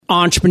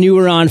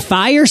Entrepreneur on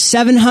Fire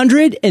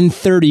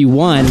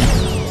 731.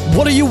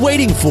 What are you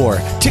waiting for?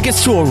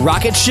 Tickets to a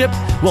rocket ship?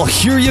 Well,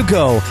 here you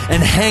go,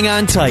 and hang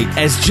on tight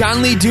as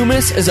John Lee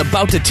Dumas is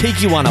about to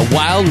take you on a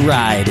wild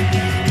ride.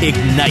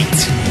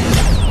 Ignite.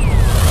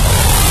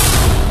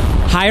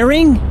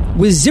 Hiring?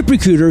 With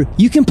ZipRecruiter,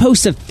 you can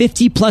post to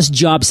 50-plus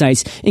job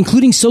sites,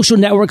 including social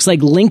networks like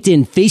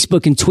LinkedIn,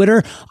 Facebook, and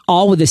Twitter,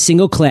 all with a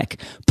single click.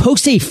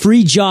 Post a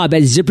free job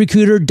at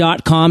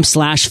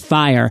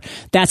ZipRecruiter.com/fire.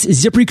 That's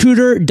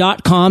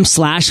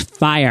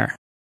ZipRecruiter.com/fire.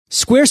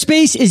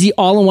 Squarespace is the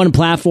all-in-one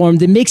platform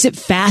that makes it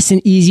fast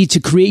and easy to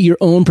create your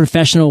own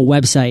professional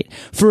website.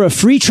 For a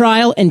free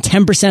trial and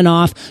 10%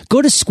 off,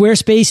 go to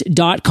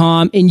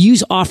squarespace.com and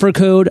use offer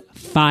code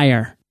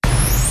FIRE.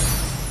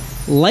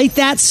 Light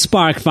that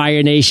spark,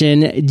 Fire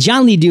Nation.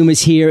 John Lee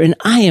Dumas here, and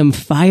I am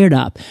fired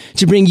up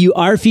to bring you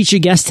our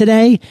featured guest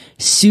today,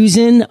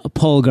 Susan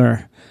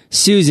Polgar.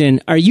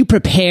 Susan, are you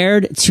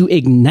prepared to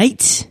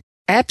ignite?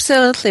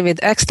 Absolutely, with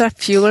extra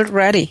fuel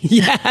ready.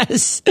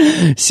 Yes.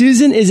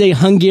 Susan is a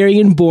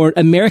Hungarian-born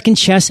American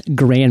chess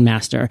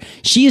grandmaster.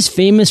 She is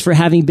famous for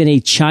having been a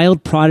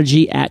child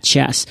prodigy at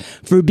chess,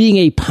 for being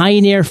a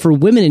pioneer for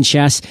women in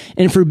chess,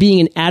 and for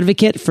being an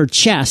advocate for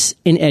chess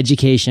in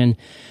education.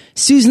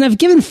 Susan, I've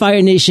given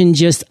Fire Nation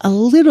just a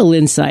little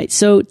insight,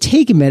 so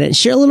take a minute and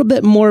share a little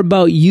bit more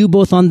about you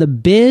both on the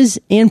biz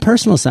and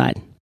personal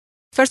side.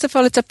 First of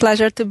all, it's a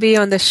pleasure to be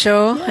on the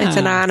show. Yeah. It's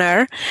an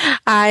honor.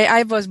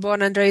 I was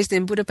born and raised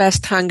in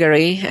Budapest,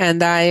 Hungary,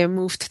 and I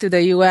moved to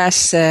the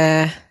U.S.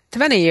 20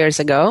 years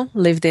ago.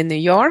 Lived in New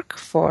York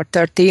for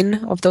 13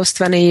 of those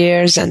 20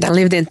 years, and then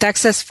lived in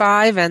Texas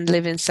 5 and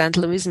live in St.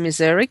 Louis,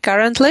 Missouri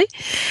currently.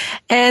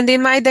 And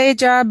in my day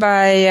job,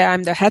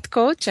 I'm the head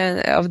coach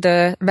of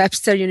the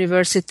Webster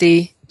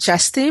University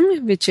chess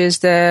team, which is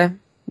the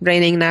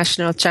reigning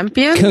national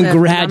champion.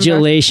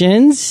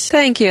 Congratulations.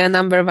 Thank you. A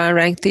number one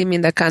ranked team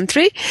in the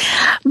country.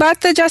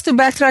 But just to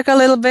backtrack a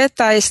little bit,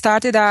 I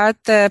started out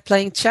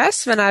playing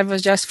chess when I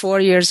was just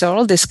 4 years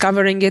old,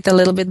 discovering it a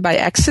little bit by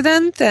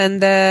accident. And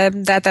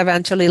that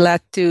eventually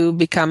led to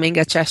becoming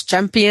a chess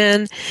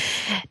champion.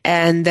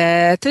 And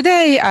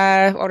today,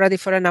 already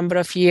for a number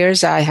of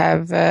years, I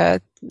have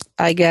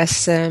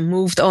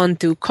moved on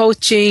to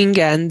coaching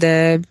and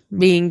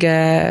being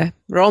a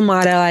role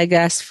model,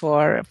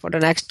 for the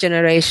next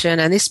generation,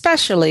 and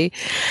especially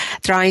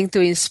trying to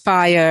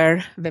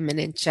inspire women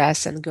in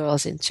chess and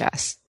girls in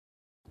chess.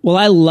 Well,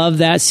 I love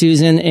that,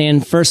 Susan.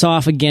 And first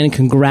off, again,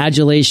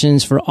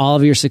 congratulations for all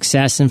of your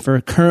success and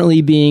for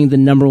currently being the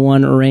number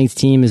one ranked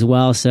team as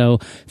well. So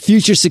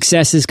future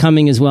success is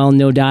coming as well,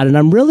 no doubt. And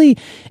I'm really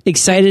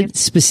excited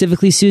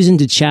specifically, Susan,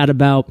 to chat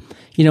about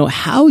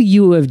how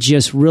you have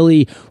just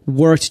really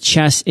worked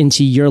chess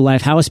into your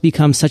life, how it's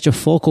become such a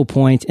focal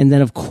point. And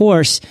then, of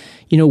course,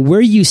 where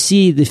you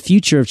see the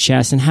future of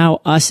chess and how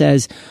us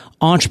as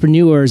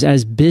entrepreneurs,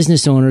 as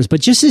business owners,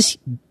 but just as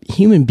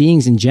human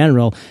beings in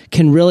general,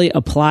 can really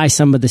apply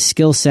some of the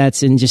skill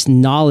sets and just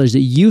knowledge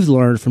that you've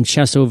learned from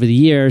chess over the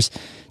years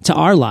to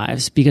our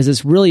lives, because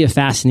it's really a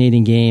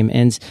fascinating game.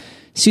 And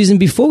Susan,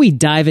 before we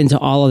dive into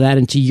all of that,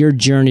 into your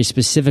journey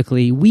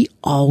specifically, we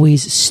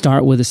always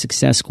start with a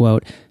success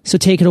quote. So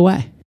take it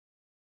away.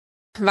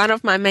 One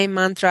of my main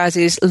mantras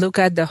is look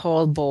at the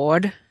whole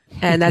board.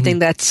 And I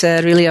think that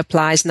really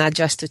applies not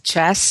just to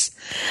chess,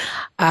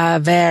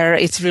 where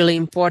it's really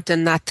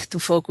important not to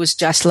focus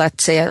just,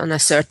 let's say, on a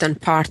certain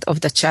part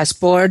of the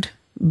chessboard,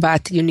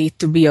 but you need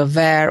to be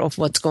aware of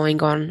what's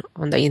going on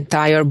the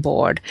entire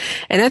board.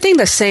 And I think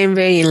the same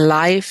way in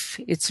life,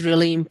 it's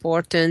really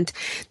important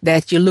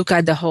that you look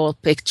at the whole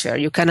picture.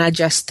 You cannot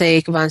just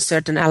take one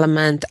certain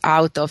element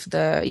out of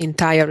the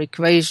entire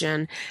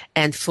equation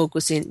and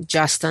focusing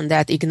just on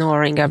that,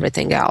 ignoring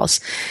everything else.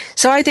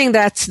 So I think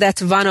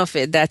that's one of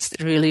it that's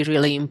really,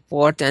 really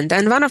important.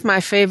 And one of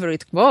my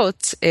favorite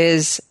quotes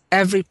is,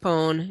 every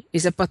pawn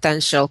is a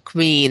potential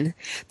queen.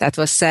 That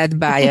was said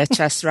by a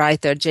chess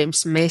writer,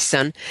 James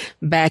Mason,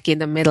 back in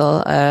the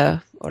middle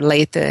or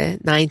late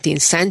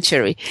 19th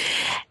century.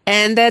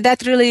 And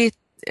that really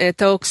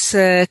talks,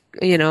 dear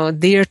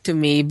to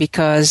me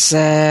because,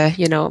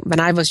 when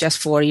I was just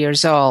 4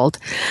 years old,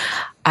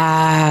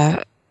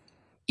 they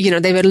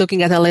were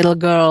looking at a little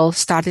girl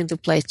starting to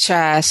play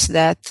chess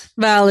that,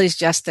 is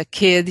just a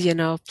kid,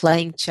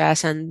 playing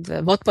chess. And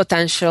what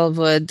potential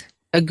would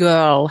a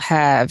girl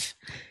have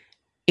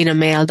in a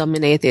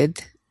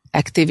male-dominated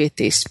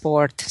activity,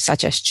 sport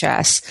such as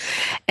chess?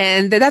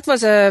 And that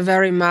was a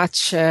very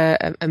much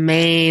a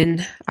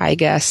main,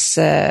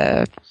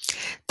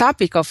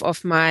 topic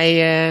of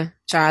my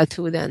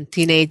childhood and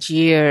teenage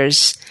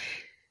years,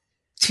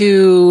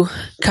 to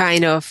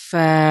kind of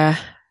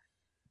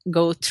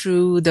go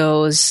through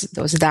those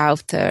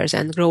doubters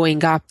and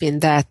growing up in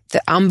that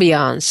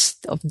ambiance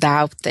of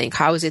doubting.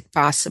 How is it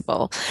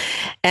possible?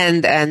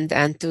 And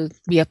to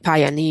be a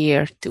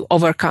pioneer, to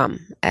overcome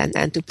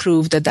and to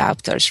prove the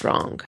doubters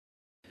wrong.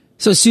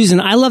 So, Susan,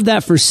 I love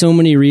that for so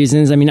many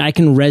reasons. I mean, I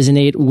can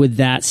resonate with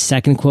that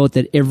second quote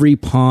that every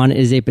pawn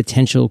is a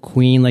potential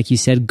queen, like you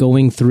said,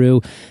 going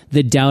through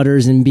the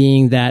doubters and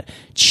being that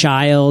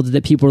child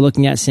that people are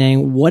looking at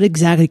saying, what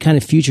exactly kind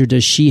of future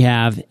does she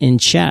have in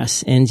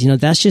chess? And,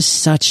 that's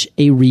just such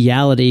a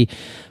reality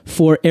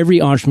for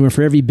every entrepreneur,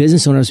 for every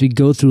business owner. As we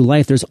go through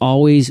life, there's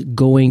always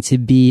going to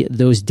be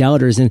those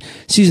doubters. And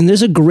Susan,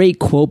 there's a great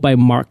quote by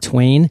Mark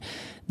Twain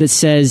that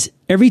says,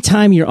 every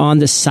time you're on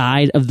the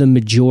side of the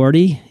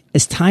majority,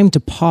 it's time to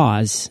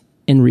pause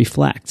and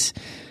reflect.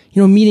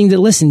 Meaning that,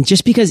 listen,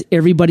 just because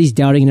everybody's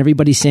doubting and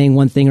everybody's saying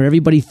one thing or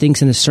everybody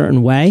thinks in a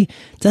certain way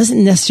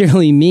doesn't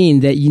necessarily mean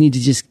that you need to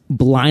just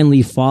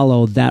blindly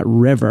follow that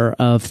river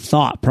of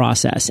thought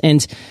process.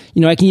 And,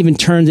 I can even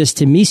turn this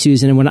to me,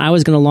 Susan. And when I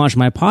was going to launch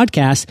my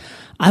podcast,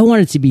 I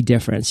wanted it to be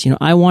different.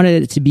 I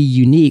wanted it to be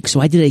unique.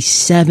 So I did a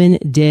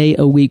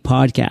 7-day-a-week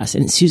podcast.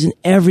 And Susan,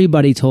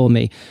 everybody told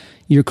me,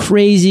 you're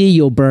crazy.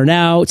 You'll burn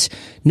out.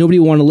 Nobody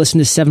will want to listen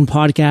to 7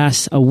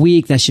 podcasts a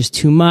week. That's just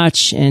too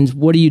much. And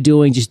what are you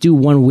doing? Just do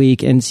 1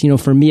 week. And,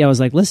 for me, I was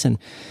like, listen,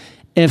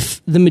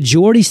 if the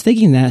majority's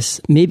thinking this,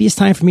 maybe it's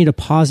time for me to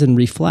pause and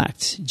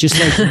reflect. Just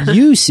like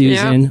you,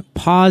 Susan,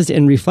 paused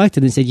and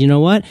reflected and said, you know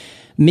what?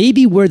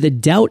 Maybe where the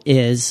doubt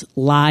is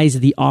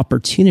lies the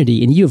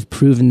opportunity. And you have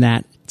proven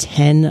that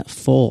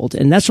tenfold.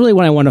 And that's really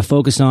what I want to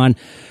focus on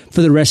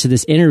for the rest of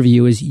this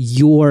interview is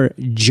your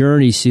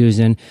journey,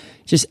 Susan,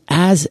 just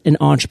as an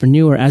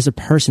entrepreneur, as a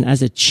person,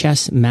 as a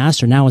chess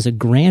master, now as a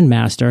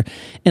grandmaster.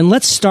 And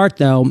let's start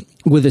though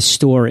with a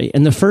story.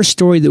 And the first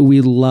story that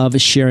we love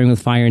sharing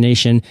with Fire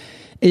Nation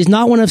is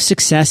not one of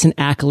success and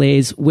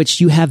accolades, which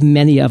you have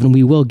many of and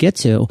we will get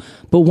to,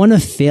 but one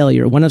of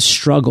failure, one of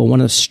struggle,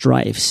 one of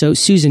strife. So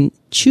Susan,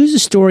 choose a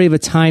story of a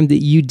time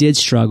that you did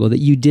struggle, that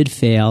you did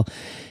fail,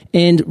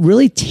 and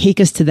really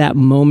take us to that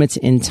moment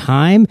in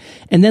time.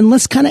 And then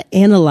let's kind of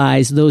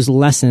analyze those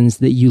lessons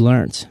that you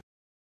learned.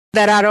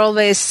 There are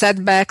always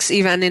setbacks,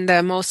 even in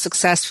the most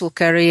successful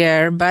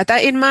career. But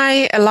in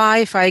my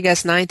life, I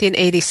guess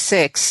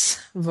 1986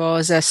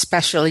 was a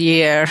special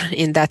year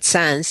in that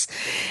sense.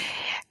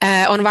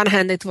 On one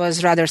hand, it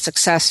was rather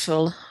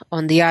successful.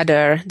 On the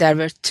other, there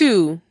were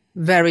 2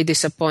 very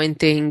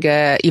disappointing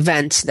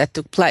events that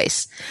took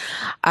place.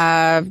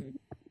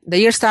 The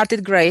year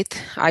started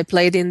great. I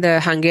played in the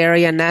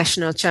Hungarian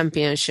national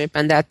championship,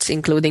 and that's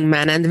including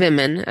men and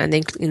women. And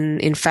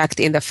in fact,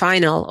 in the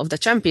final of the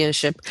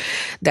championship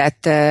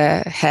that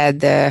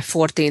had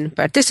 14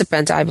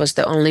 participants, I was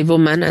the only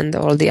woman and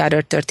all the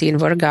other 13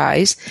 were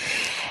guys.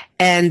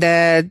 And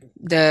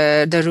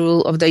the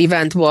rule of the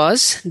event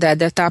was that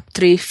the top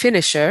 3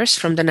 finishers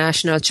from the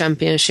national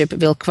championship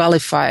will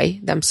qualify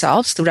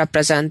themselves to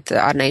represent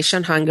our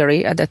nation,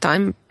 Hungary at the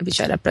time,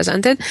 which I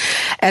represented,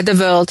 at the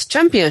World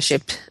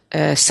Championship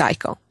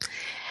cycle.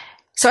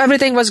 So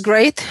everything was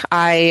great.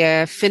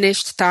 I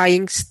finished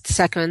tying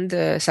second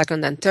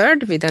and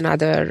third with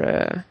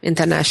another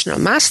international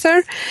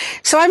master.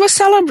 So I was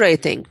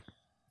celebrating.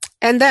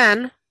 And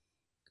then a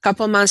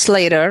couple months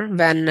later,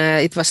 when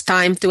it was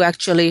time to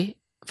actually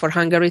for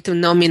Hungary to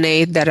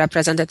nominate the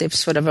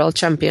representatives for the World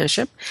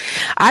Championship,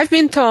 I've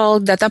been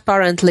told that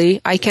apparently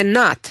I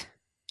cannot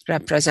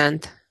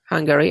represent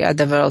Hungary at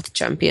the World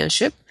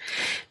Championship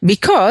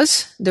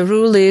because the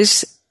rule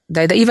is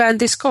that the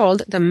event is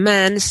called the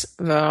Men's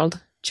World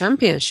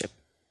Championship.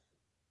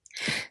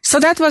 So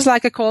that was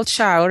like a cold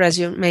shower, as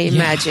you may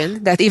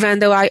imagine, that even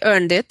though I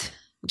earned it,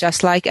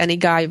 just like any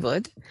guy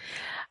would,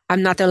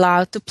 I'm not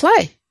allowed to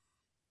play.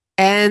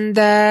 And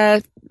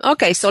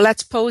okay, so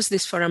let's pause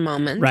this for a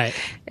moment. Right.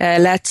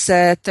 Let's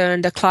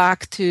turn the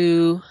clock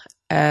to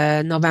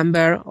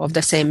November of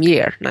the same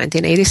year,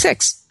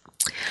 1986.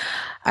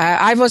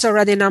 I was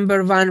already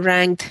number 1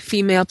 ranked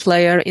female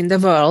player in the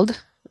world.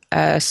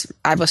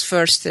 I was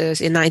first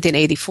in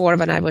 1984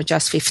 when I was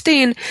just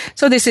 15.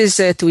 So this is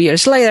 2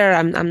 years later.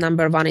 I'm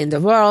number 1 in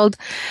the world,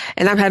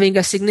 and I'm having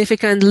a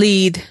significant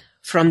lead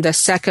from the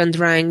second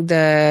ranked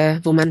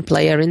woman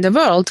player in the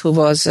world, who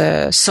was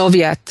a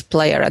Soviet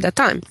player at the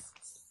time.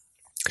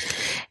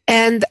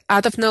 And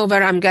out of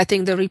nowhere, I'm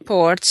getting the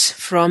reports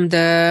from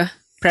the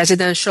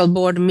presidential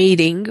board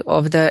meeting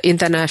of the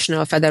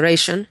International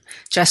Federation,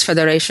 Chess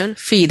Federation,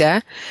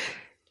 FIDE,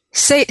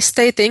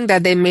 stating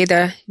that they made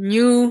a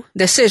new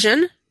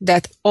decision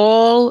that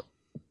all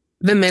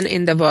women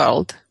in the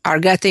world are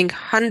getting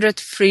 100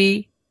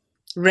 free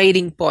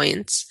rating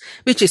points,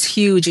 which is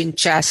huge in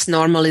chess.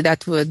 Normally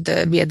that would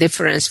be a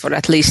difference for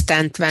at least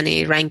 10,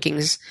 20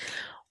 rankings,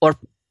 or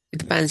it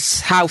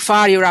depends how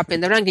far you're up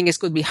in the ranking. It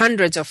could be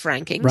hundreds of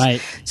rankings.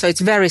 Right. So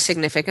it's very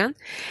significant,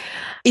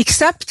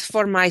 except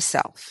for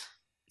myself.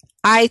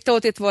 I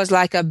thought it was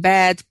like a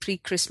bad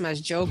pre-Christmas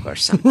joke or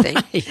something,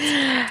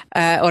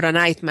 or a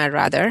nightmare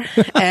rather.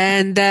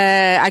 And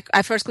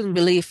I first couldn't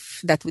believe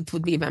that it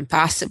would be even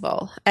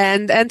possible.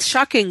 And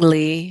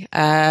shockingly,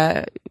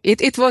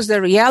 it was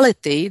the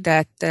reality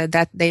that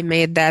they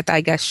made that,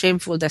 I guess,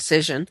 shameful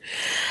decision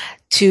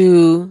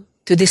to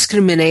to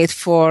discriminate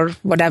for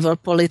whatever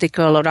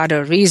political or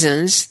other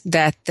reasons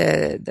that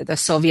the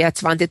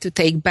Soviets wanted to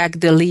take back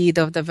the lead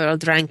of the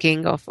world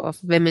ranking of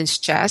women's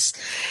chess.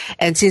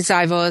 And since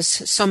I was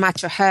so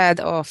much ahead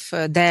of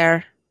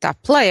their top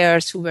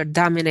players who were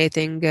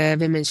dominating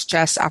women's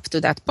chess up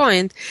to that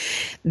point,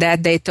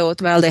 that they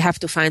thought, well, they have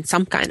to find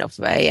some kind of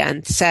way.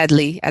 And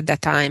sadly, at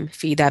that time,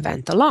 FIDE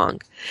went along.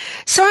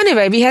 So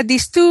anyway, we had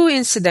these two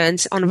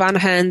incidents. On one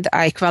hand,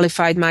 I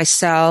qualified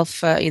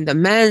myself in the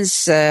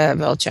men's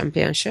world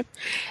championship,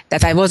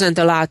 that I wasn't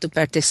allowed to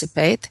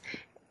participate.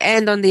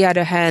 And on the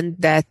other hand,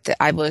 that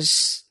I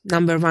was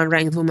number one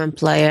ranked woman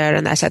player.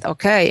 And I said,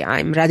 okay,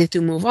 I'm ready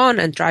to move on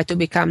and try to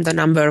become the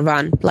number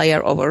one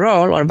player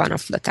overall, or one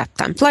of the top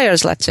 10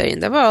 players, let's say,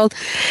 in the world.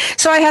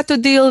 So I had to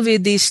deal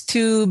with these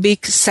two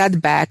big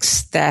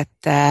setbacks that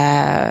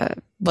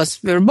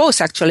were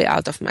both actually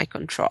out of my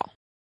control.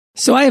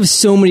 So I have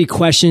so many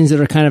questions that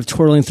are kind of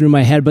twirling through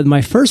my head, but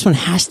my first one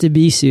has to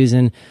be,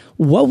 Susan,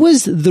 what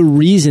was the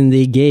reason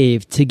they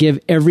gave to give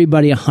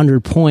everybody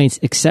 100 points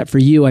except for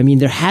you? I mean,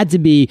 there had to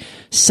be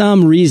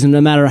some reason, no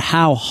matter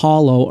how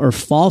hollow or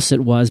false it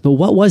was, but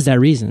what was that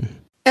reason?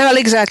 Well,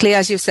 exactly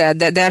as you said,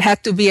 that there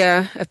had to be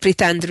a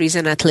pretend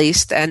reason at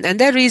least. And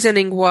their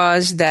reasoning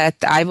was that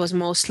I was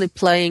mostly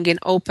playing in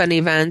open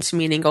events,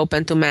 meaning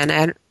open to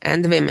men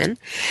and women,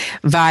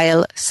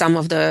 while some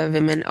of the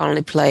women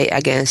only play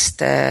against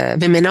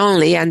women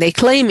only, and they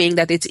claiming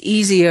that it's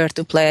easier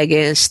to play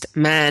against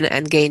men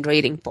and gain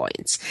rating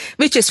points,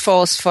 which is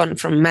false from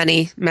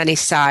many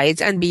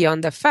sides, and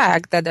beyond the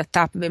fact that the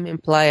top women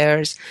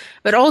players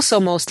were also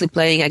mostly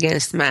playing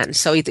against men,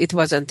 so it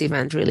wasn't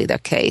even really the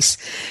case.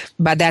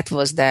 But that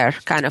was their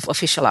kind of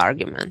official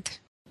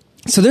argument.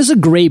 So there's a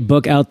great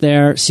book out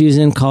there,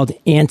 Susan, called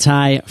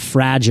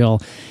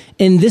Anti-Fragile.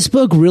 And this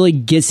book really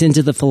gets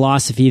into the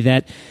philosophy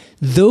that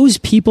those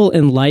people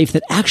in life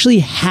that actually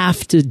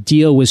have to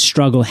deal with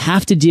struggle,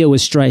 have to deal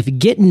with strife,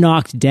 get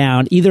knocked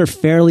down, either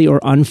fairly or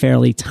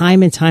unfairly,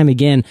 time and time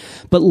again,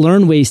 but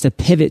learn ways to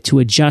pivot, to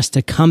adjust,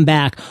 to come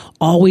back,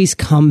 always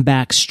come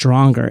back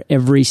stronger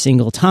every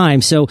single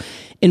time. So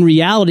in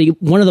reality,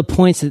 one of the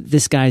points that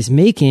this guy's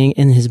making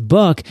in his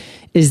book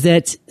is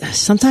that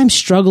sometimes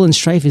struggle and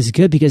strife is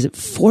good because it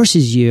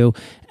forces you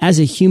as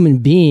a human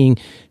being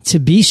to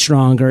be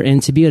stronger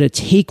and to be able to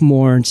take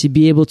more and to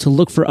be able to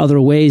look for other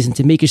ways and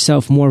to make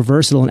yourself more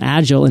versatile and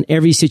agile in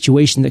every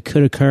situation that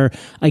could occur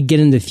again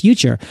in the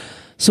future.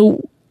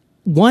 So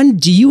one,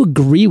 do you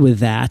agree with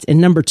that? And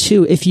number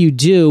two, if you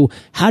do,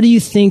 how do you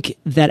think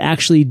that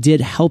actually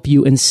did help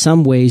you in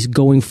some ways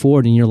going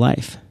forward in your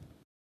life?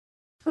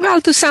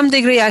 Well, to some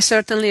degree, I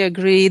certainly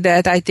agree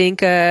that I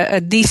think a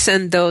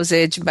decent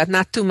dosage, but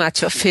not too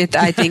much of it,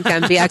 I think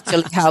can be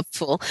actually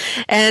helpful.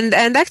 And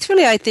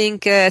actually, I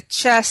think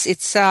chess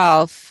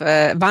itself,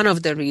 one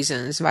of the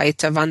reasons why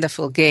it's a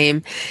wonderful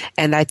game,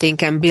 and I think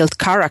can build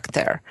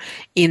character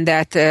in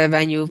that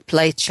when you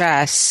play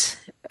chess,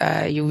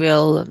 you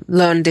will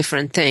learn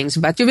different things,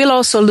 but you will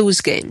also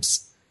lose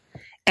games.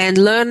 And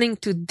learning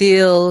to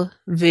deal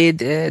with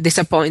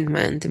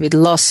disappointment, with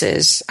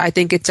losses, I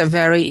think it's a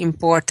very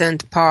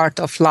important part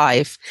of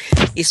life,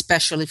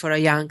 especially for a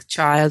young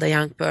child, a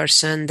young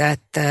person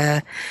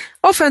that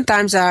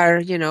oftentimes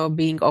are,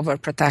 being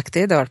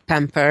overprotected or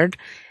pampered.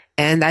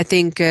 And I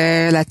think,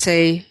 let's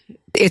say,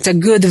 it's a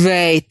good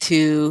way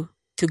to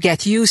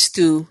get used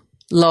to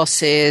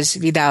losses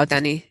without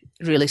any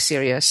really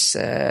serious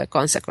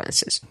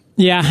consequences.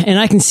 Yeah, and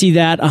I can see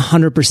that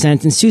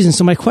 100%. And Susan,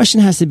 so my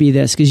question has to be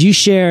this, because you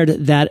shared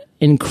that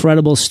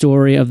incredible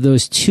story of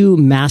those two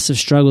massive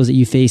struggles that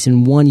you faced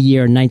in 1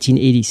 year,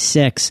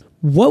 1986.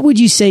 What would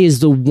you say is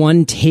the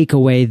one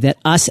takeaway that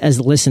us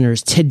as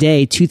listeners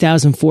today,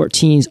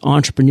 2014's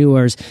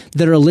entrepreneurs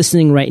that are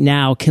listening right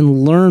now,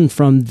 can learn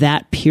from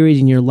that period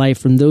in your life,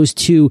 from those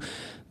two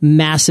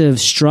massive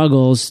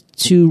struggles,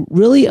 to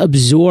really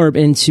absorb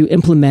and to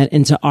implement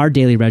into our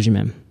daily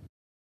regimen?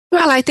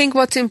 Well, I think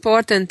what's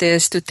important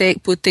is to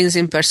put things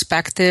in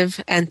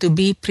perspective and to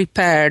be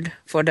prepared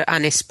for the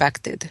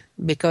unexpected,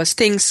 because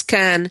things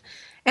can,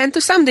 and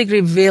to some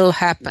degree will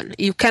happen.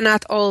 You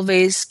cannot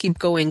always keep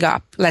going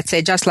up. Let's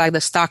say just like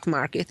the stock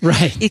market.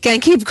 Right. It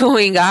can keep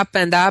going up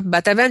and up,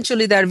 but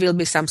eventually there will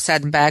be some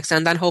setbacks,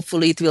 and then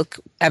hopefully it will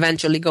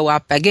eventually go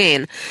up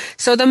again.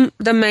 So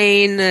the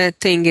main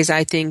thing is,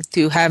 I think,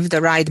 to have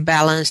the right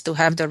balance, to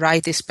have the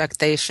right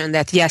expectation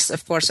that yes,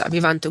 of course, we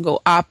want to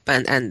go up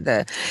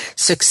and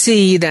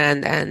succeed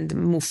and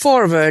move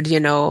forward,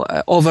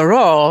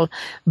 overall,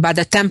 but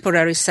the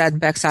temporary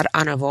setbacks are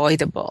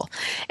unavoidable.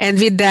 And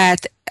with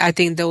that, I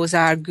think those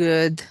are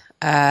good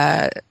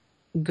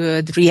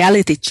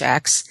reality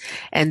checks,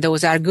 and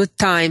those are good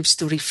times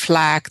to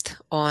reflect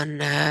on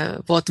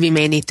what we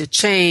may need to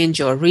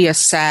change or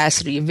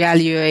reassess,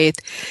 reevaluate,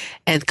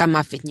 and come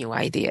up with new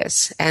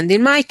ideas. And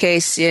in my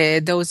case,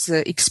 those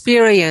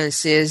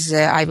experiences,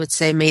 I would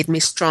say, made me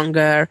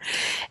stronger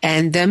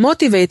and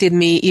motivated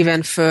me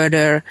even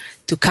further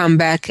to come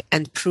back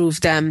and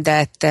prove them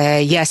that,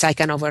 yes, I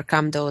can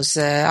overcome those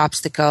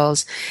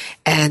obstacles.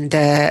 And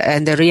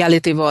the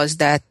reality was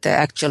that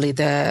actually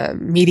the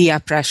media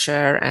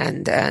pressure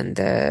and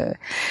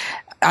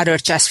other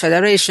chess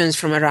federations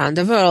from around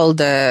the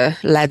world,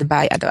 led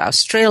by the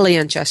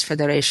Australian Chess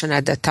Federation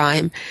at the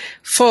time,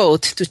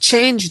 fought to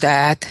change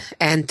that.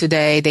 And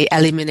today they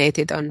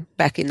eliminated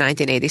back in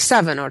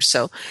 1987 or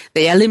so,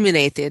 they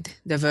eliminated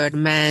the word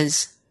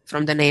men's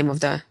from the name of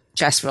the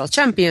Chess World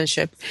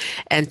Championship.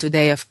 And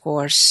today, of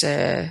course,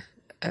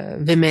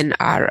 women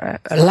are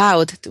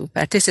allowed to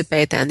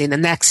participate. And in the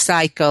next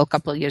cycle, a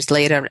couple of years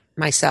later,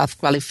 myself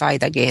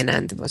qualified again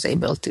and was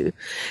able to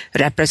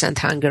represent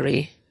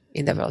Hungary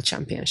in the World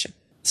Championship.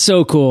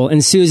 So cool.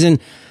 And Susan,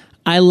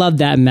 I love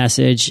that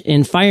message.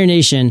 In Fire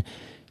Nation,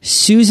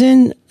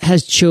 Susan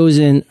has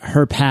chosen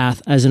her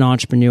path as an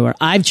entrepreneur.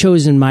 I've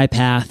chosen my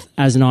path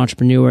as an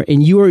entrepreneur,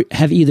 and you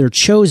have either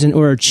chosen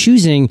or are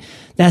choosing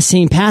that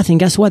same path. And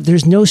guess what?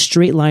 There's no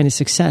straight line of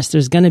success.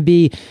 There's going to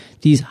be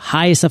these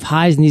highest of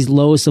highs and these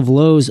lowest of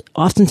lows,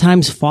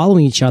 oftentimes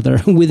following each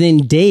other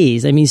within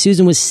days. I mean,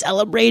 Susan was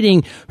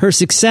celebrating her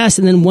success,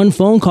 and then one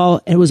phone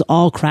call, and it was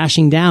all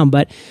crashing down.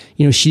 But,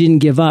 she didn't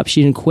give up.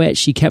 She didn't quit.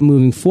 She kept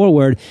moving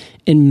forward,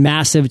 and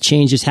massive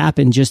changes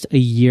happened just a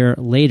year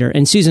later.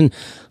 And Susan,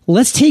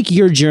 let's take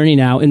your journey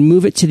now and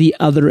move it to the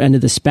other end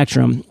of the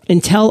spectrum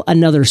and tell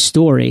another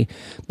story.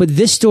 But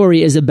this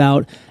story is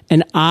about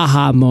an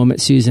aha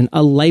moment, Susan,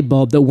 a light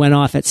bulb that went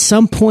off at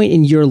some point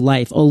in your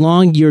life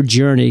along your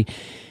journey.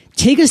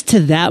 Take us to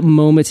that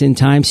moment in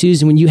time,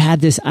 Susan, when you had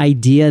this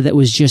idea that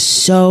was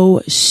just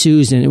so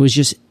Susan. It was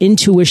just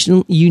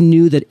intuition. You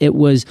knew that it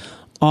was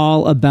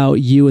all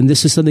about you, and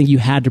this was something you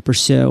had to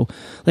pursue.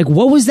 Like,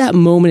 what was that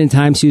moment in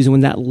time, Susan,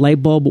 when that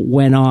light bulb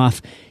went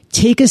off?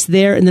 Take us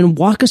there and then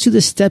walk us through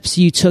the steps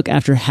you took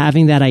after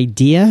having that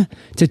idea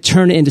to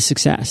turn it into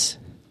success.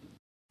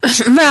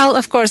 Well,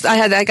 of course, I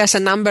had, a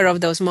number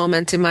of those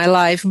moments in my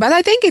life, but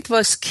I think it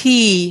was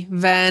key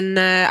when,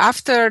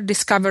 after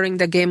discovering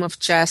the game of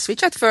chess,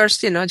 which at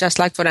first, just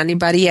like for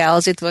anybody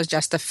else, it was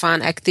just a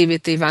fun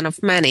activity, one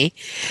of many.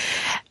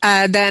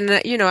 Then,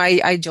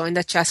 I joined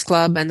the chess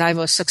club and I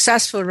was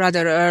successful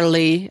rather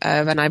early.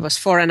 When I was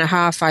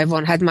 4.5,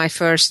 I had my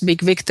first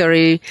big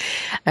victory,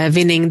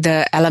 winning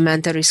the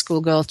elementary school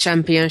girl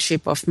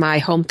championship of my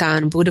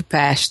hometown,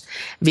 Budapest,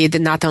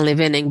 with not only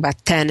winning, but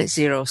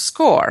 10-0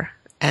 score,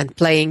 and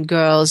playing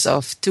girls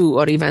of 2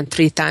 or even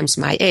 3 times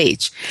my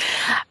age.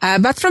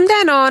 But from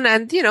then on,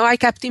 and, I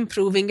kept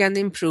improving.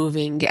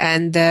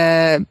 And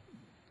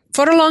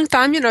for a long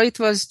time, it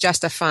was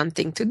just a fun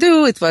thing to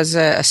do. It was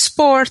a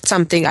sport,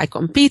 something I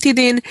competed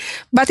in,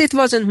 but it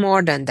wasn't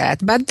more than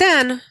that. But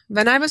then,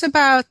 when I was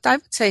about, I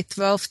would say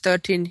 12,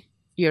 13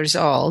 years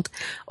old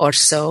or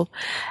so,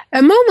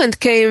 a moment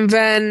came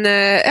when,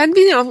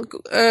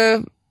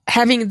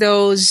 having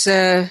those,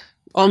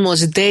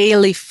 almost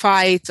daily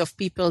fights of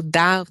people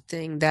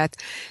doubting that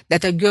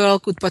a girl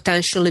could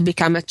potentially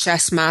become a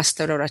chess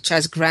master or a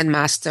chess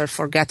grandmaster,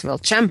 forget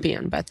world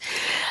champion. But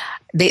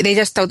they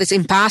just thought it's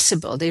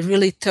impossible. They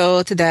really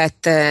thought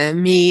that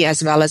me,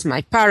 as well as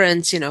my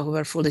parents, who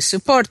were fully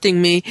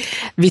supporting me,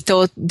 they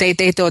thought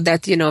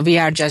that, we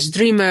are just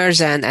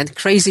dreamers and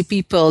crazy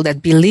people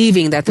that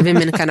believing that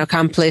women can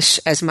accomplish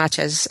as much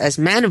as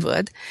men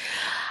would.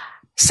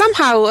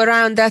 Somehow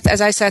around that, as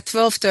I said,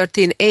 12,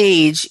 13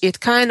 age, it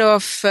kind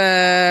of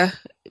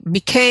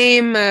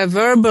became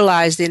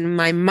verbalized in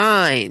my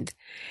mind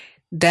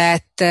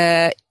that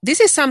this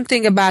is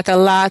something about a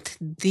lot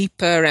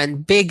deeper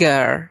and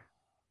bigger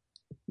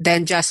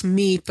than just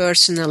me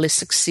personally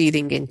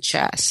succeeding in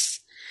chess.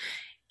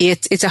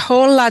 It's a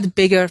whole lot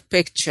bigger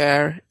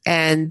picture,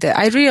 and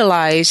I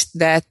realized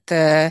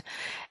that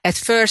at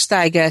first,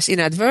 I guess,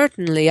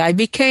 inadvertently, I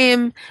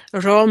became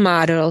a role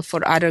model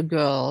for other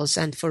girls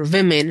and for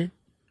women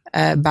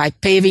by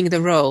paving the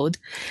road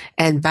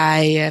and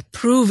by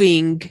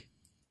proving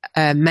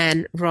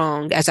men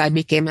wrong as I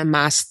became a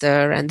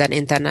master and then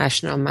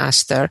international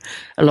master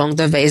along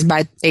the ways.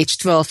 By age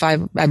 12,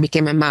 I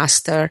became a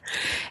master,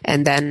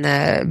 and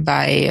then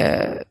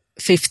by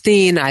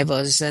 15, I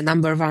was a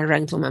number 1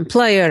 ranked woman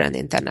player and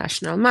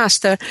international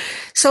master.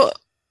 So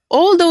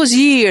all those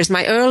years,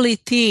 my early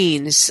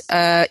teens,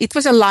 it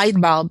was a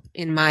light bulb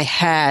in my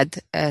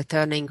head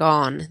turning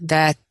on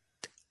that,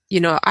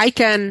 I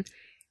can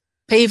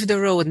pave the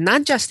road,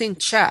 not just in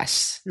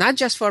chess, not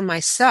just for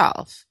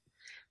myself,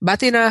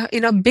 but in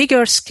a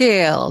bigger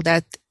scale,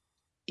 that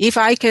if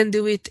I can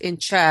do it in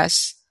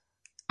chess,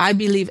 I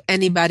believe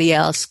anybody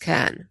else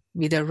can,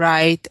 with the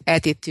right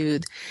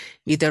attitude,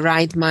 with the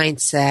right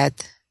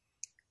mindset,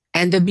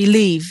 and the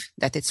belief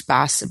that it's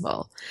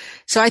possible.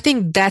 So I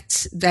think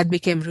that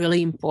became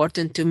really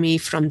important to me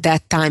from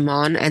that time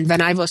on. And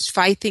when I was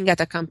fighting at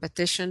a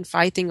competition,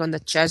 fighting on the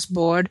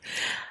chessboard,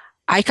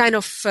 I kind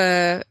of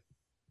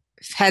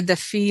had the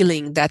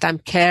feeling that I'm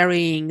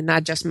carrying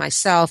not just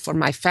myself or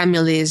my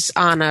family's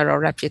honor or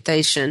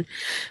reputation,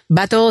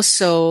 but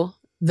also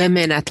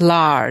women at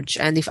large.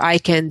 And if I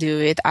can do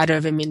it,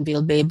 other women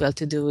will be able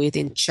to do it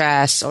in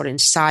chess or in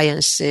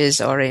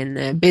sciences or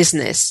in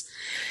business.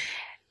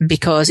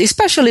 Because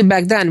especially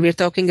back then, we're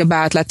talking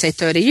about, let's say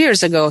 30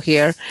 years ago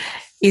here,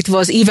 it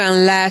was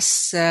even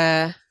less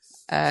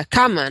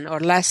common or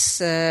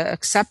less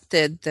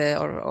accepted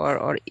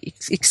or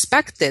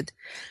expected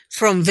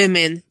from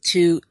women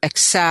to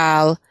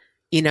excel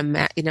in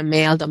a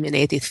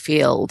male-dominated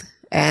field.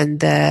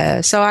 And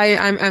so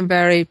I'm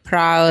very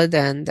proud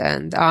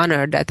and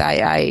honored that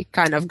I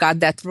kind of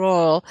got that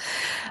role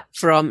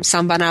from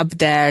someone up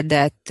there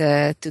that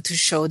to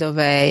show the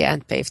way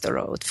and pave the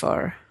road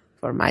for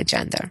my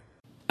gender.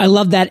 I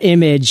love that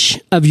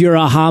image of your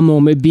aha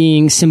moment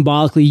being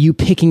symbolically you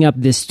picking up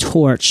this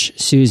torch,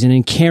 Susan,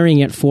 and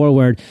carrying it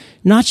forward,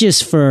 not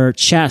just for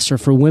chess or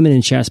for women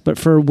in chess, but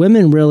for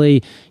women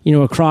really,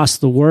 across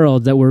the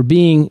world that were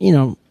being,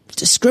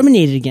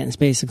 discriminated against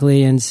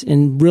basically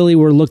and really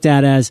were looked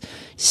at as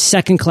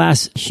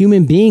second-class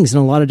human beings in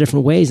a lot of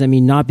different ways. I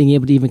mean, not being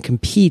able to even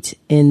compete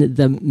in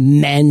the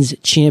men's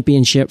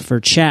championship for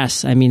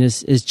chess, I mean,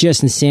 is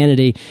just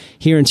insanity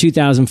here in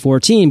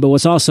 2014. But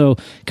what's also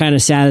kind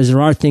of sad is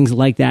there are things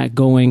like that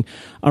going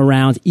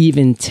around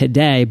even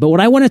today. But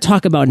what I want to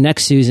talk about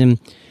next, Susan,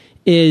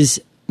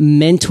 is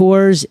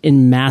mentors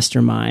and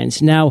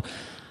masterminds. Now,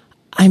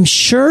 I'm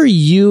sure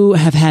you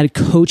have had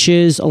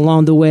coaches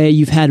along the way,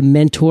 you've had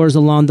mentors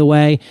along the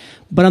way,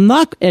 but I'm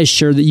not as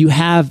sure that you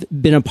have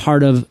been a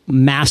part of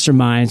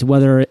masterminds,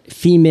 whether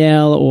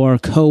female or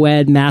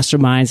co-ed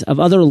masterminds of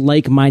other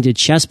like-minded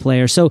chess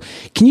players. So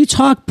can you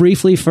talk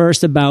briefly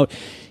first about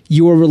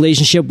your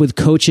relationship with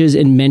coaches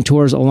and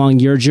mentors along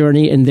your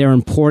journey and their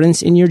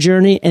importance in your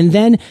journey, and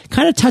then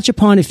kind of touch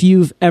upon if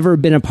you've ever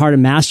been a part of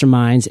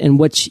masterminds and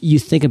what you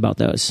think about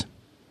those?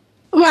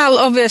 Well,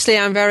 obviously,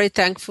 I'm very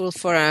thankful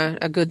for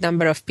a good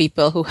number of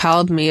people who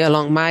helped me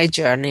along my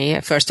journey.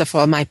 First of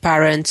all, my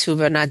parents, who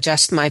were not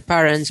just my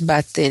parents,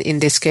 but in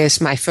this case,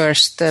 my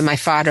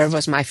father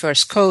was my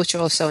first coach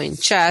also in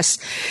chess.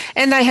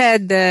 And I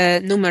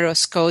had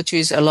numerous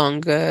coaches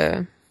along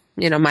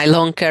my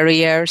long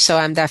career. So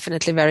I'm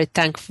definitely very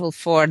thankful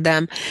for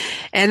them.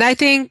 And I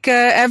think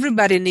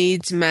everybody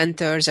needs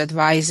mentors,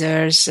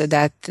 advisors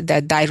that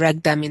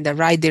direct them in the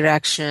right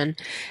direction.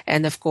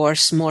 And of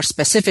course, more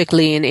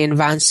specifically in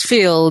one's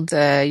field,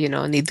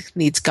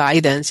 needs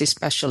guidance,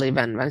 especially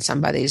when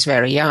somebody is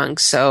very young.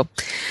 So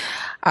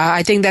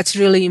I think that's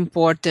really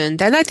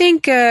important. And I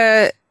think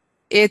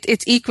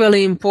it's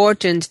equally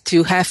important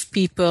to have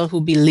people who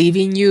believe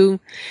in you,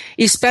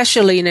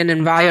 especially in an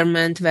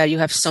environment where you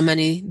have so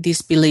many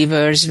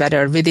disbelievers,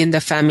 whether within the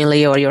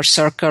family or your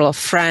circle of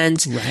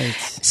friends. Right.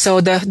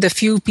 So the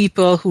few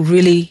people who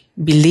really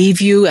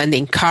believe you and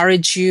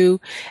encourage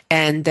you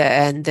and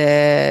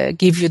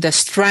give you the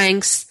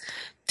strength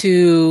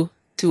to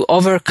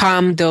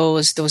overcome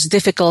those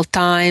difficult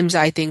times,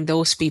 I think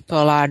those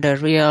people are the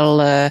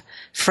real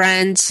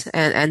friends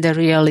and the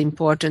real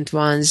important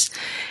ones.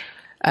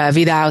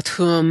 Without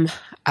whom,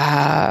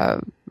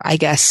 I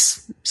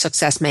guess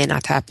success may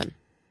not happen,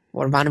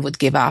 or one would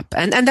give up.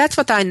 And that's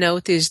what I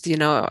noticed,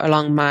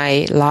 along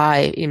my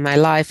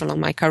life,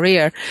 along my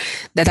career,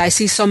 that I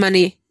see so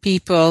many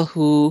people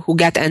who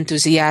get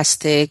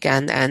enthusiastic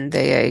and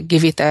they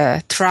give it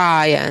a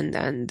try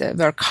and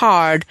work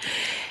hard,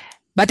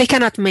 but they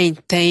cannot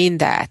maintain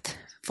that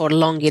for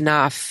long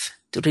enough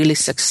to really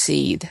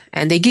succeed.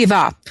 And they give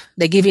up.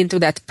 They give into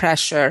that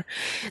pressure.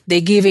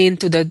 They give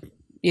into the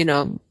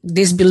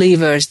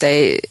disbelievers,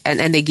 they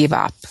give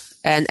up.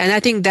 And I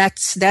think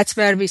that's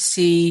where we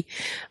see,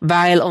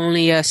 while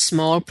only a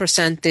small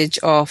percentage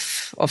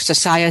of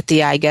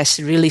society, I guess,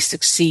 really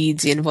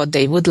succeeds in what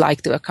they would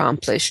like to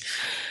accomplish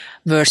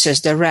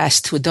versus the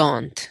rest who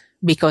don't,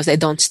 because they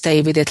don't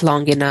stay with it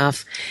long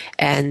enough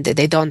and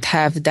they don't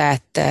have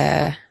that,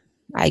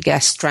 I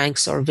guess,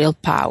 strength or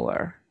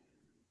willpower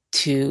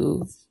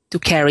to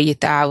carry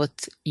it out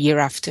year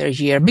after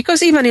year.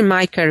 Because even in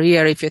my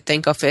career, if you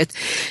think of it,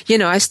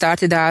 I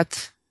started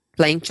out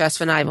playing chess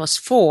when I was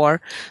 4,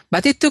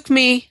 but it took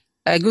me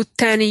a good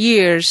 10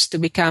 years to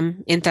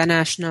become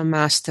international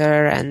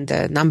master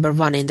and number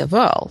 1 in the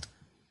world.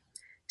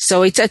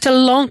 So it's a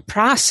long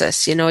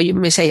process. You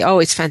may say, oh,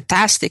 it's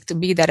fantastic to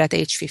be there at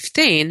age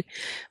 15,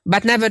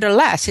 but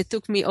nevertheless, it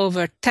took me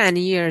over 10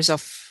 years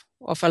of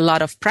a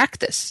lot of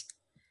practice.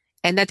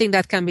 And I think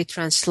that can be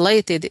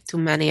translated to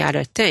many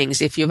other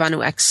things. If you want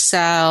to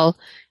excel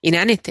in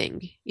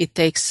anything, it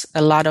takes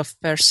a lot of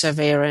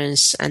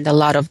perseverance and a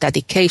lot of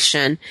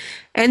dedication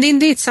and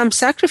indeed some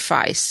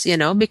sacrifice,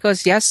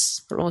 because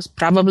yes,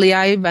 probably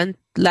I went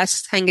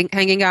less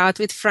hanging out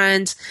with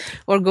friends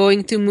or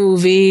going to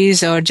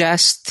movies or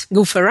just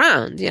goof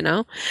around,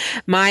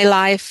 My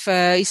life,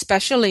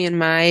 especially in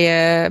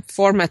my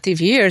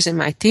formative years, in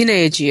my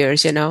teenage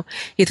years,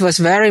 it was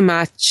very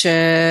much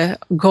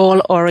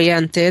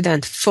goal-oriented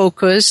and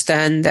focused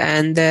and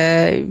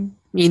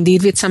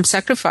indeed with some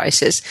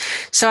sacrifices.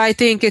 So I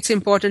think it's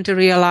important to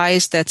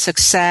realize that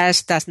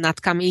success does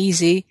not come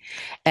easy,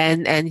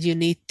 and you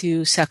need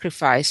to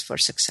sacrifice for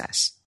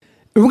success.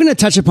 We're going to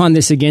touch upon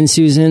this again,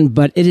 Susan,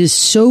 but it is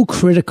so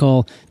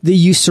critical that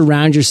you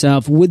surround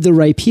yourself with the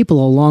right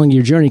people along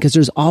your journey, because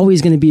there's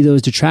always going to be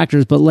those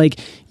detractors. But like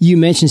you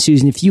mentioned,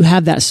 Susan, if you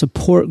have that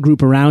support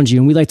group around you,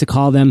 and we like to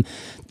call them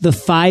the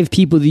 5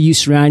 people that you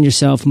surround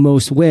yourself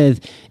most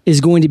with,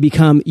 is going to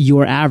become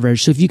your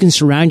average. So if you can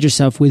surround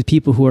yourself with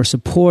people who are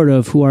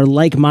supportive, who are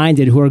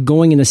like-minded, who are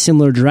going in a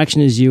similar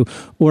direction as you,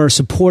 or are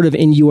supportive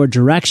in your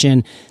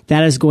direction,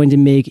 that is going to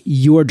make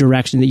your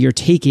direction that you're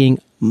taking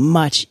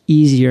much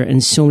easier in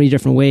so many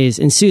different ways.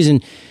 And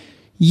Susan,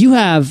 you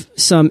have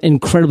some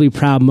incredibly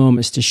proud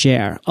moments to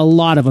share. A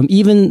lot of them,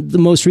 even the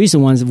most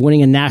recent ones of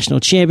winning a national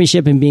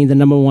championship and being the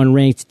number 1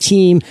 ranked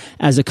team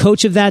as a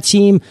coach of that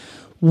team.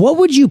 What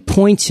would you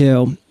point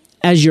to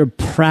as your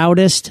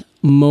proudest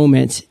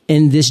moment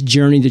in this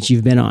journey that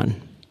you've been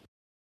on?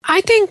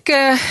 I think,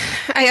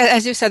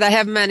 as you said, I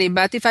have many,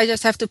 but if I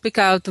just have to pick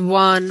out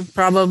one,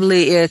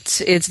 probably it's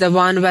the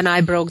one when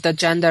I broke the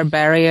gender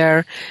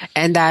barrier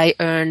and I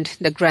earned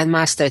the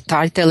Grandmaster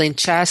title in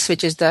chess,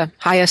 which is the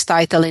highest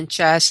title in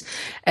chess,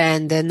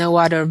 and no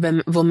other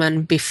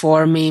woman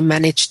before me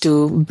managed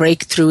to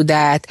break through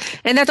that.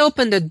 And that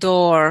opened the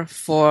door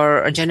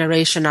for a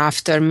generation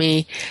after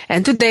me.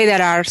 And today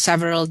there are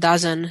several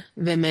dozen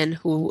women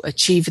who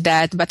achieved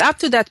that. But up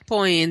to that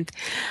point,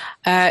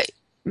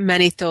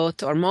 many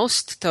thought, or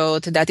most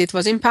thought, that it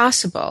was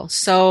impossible.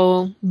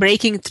 So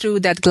breaking through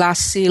that glass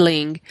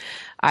ceiling,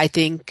 I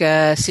think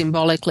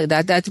symbolically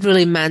that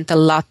really meant a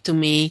lot to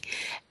me.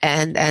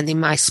 And in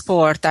my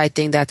sport, I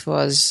think that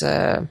was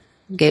a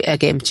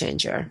game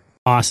changer.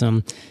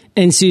 Awesome.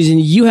 And Susan,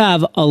 you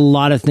have a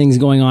lot of things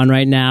going on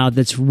right now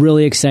that's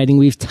really exciting.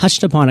 We've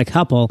touched upon a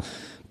couple,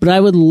 but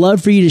I would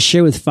love for you to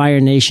share with Fire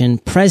Nation,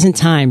 present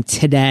time,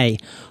 today.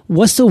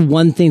 What's the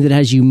one thing that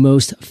has you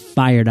most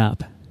fired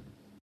up?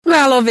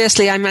 Well,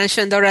 obviously, I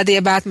mentioned already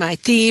about my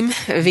team.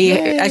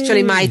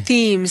 My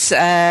teams,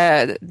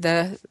 I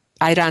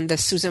run the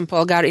Susan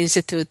Polgar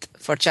Institute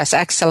for Chess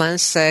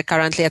Excellence,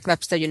 currently at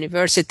Webster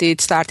University.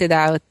 It started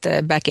out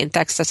back in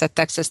Texas at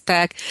Texas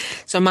Tech.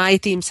 So my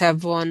teams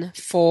have won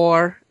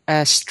 4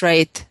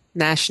 straight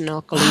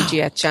national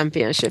collegiate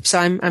championships. So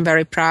I'm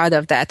very proud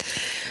of that.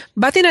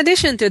 But in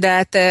addition to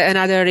that,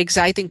 another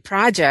exciting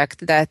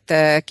project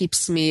that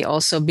keeps me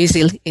also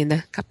busy in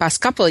the past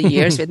couple of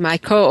years with my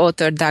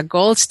co-author, Doug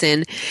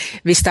Goldstein,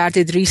 we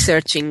started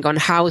researching on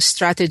how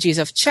strategies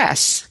of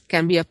chess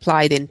can be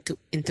applied into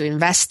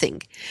investing.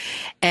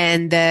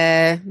 And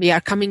we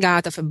are coming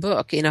out of a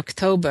book in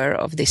October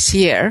of this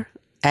year,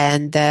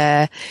 and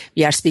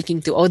we are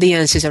speaking to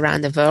audiences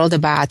around the world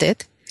about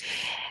it.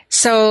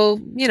 So,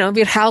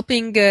 we're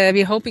hoping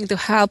to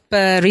help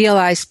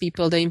realize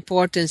people the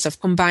importance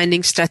of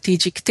combining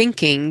strategic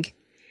thinking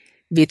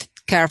with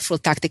careful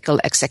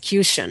tactical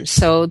execution.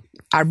 So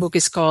our book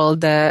is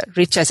called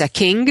Rich as a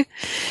King.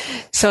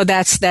 So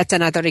that's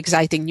another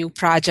exciting new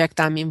project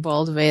I'm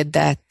involved with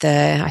that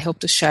I hope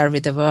to share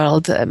with the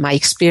world. My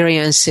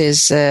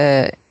experiences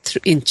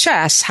in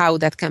chess, how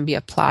that can be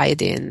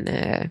applied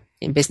in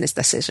business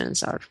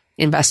decisions or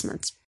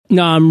investments.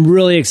 No, I'm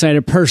really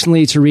excited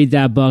personally to read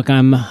that book.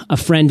 I'm a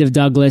friend of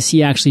Douglas.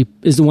 He actually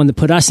is the one that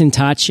put us in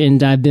touch,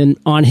 and I've been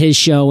on his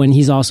show, and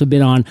he's also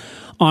been on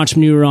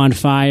Entrepreneur on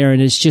Fire,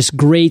 and it's just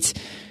great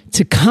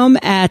to come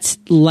at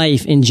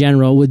life in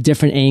general with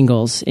different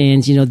angles.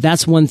 And,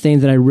 that's one thing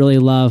that I really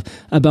love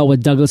about what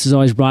Douglas has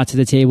always brought to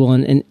the table,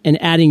 and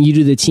adding you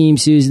to the team,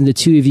 Susan. The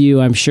two of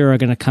you, I'm sure, are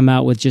going to come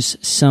out with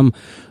just some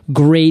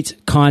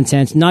great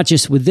content, not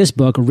just with this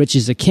book, Rich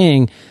as a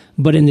King,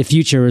 but in the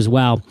future as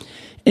well.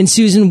 And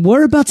Susan,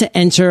 we're about to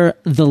enter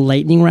the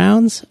lightning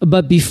rounds,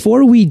 but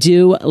before we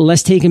do,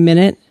 let's take a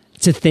minute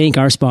to thank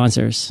our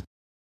sponsors.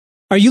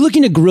 Are you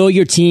looking to grow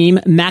your team,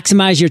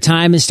 maximize your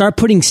time, and start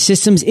putting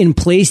systems in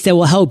place that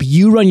will help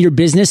you run your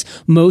business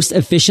most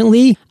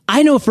efficiently?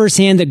 I know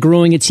firsthand that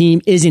growing a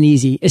team isn't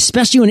easy,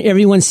 especially when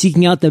everyone's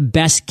seeking out the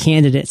best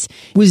candidates.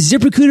 With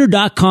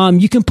ZipRecruiter.com,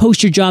 you can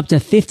post your job to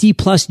 50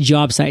 plus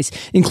job sites,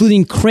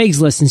 including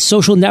Craigslist and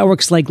social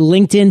networks like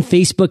LinkedIn,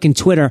 Facebook, and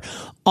Twitter,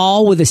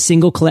 all with a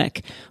single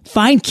click.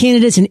 Find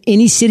candidates in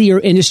any city or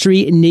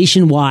industry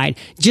nationwide.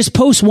 Just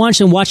post once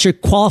and watch your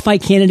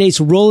qualified candidates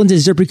roll into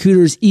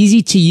ZipRecruiter's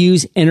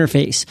easy-to-use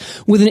interface.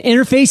 With an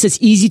interface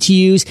that's easy to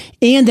use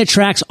and that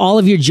tracks all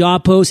of your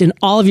job posts and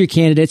all of your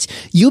candidates,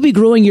 you'll be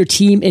growing your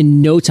team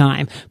in no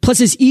time. Plus,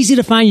 it's easy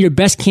to find your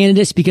best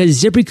candidates because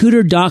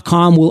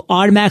ZipRecruiter.com will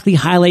automatically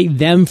highlight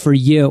them for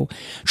you.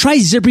 Try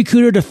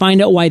ZipRecruiter to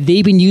find out why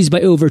they've been used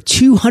by over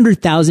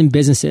 200,000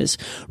 businesses.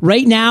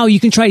 Right now, you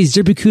can try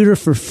ZipRecruiter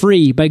for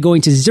free by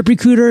going to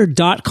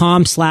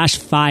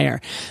ZipRecruiter.com/fire.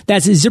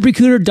 That's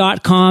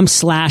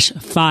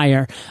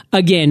ZipRecruiter.com/fire.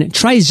 Again,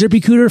 try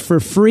ZipRecruiter for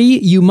free.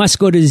 You must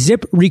go to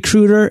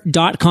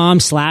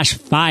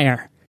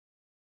ZipRecruiter.com/fire.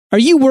 Are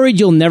you worried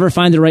you'll never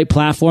find the right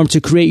platform to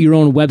create your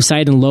own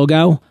website and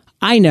logo?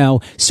 I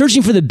know,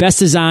 searching for the best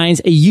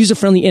designs, a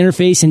user-friendly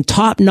interface, and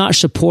top-notch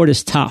support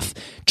is tough.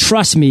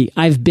 Trust me,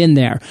 I've been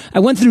there. I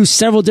went through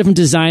several different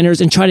designers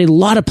and tried a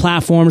lot of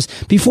platforms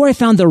before I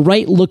found the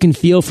right look and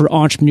feel for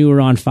Entrepreneur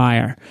on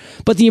Fire.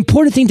 But the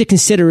important thing to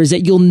consider is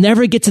that you'll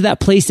never get to that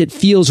place that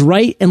feels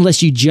right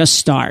unless you just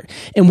start.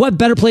 And what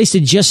better place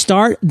to just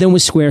start than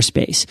with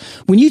Squarespace?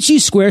 When you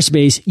choose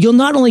Squarespace, you'll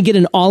not only get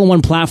an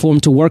all-in-one platform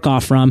to work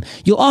off from,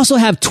 you'll also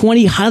have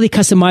 20 highly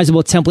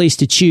customizable templates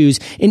to choose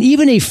and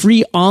even a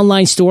free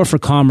online store for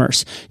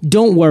commerce.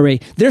 Don't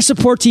worry, their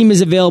support team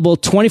is available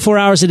 24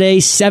 hours a day,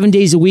 7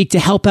 days a week to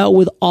help out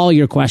with all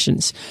your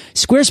questions.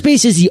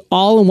 Squarespace is the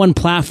all-in-one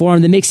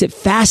platform that makes it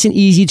fast and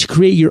easy to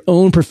create your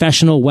own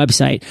professional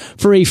website.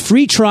 For a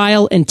free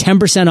trial and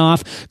 10%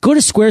 off, go to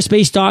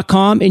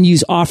squarespace.com and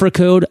use offer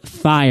code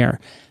FIRE.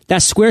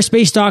 That's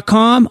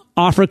squarespace.com,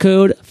 offer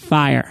code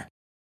FIRE.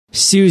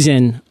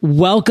 Susan,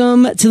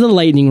 welcome to the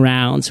lightning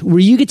round, where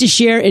you get to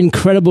share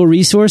incredible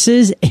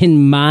resources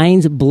and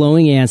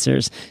mind-blowing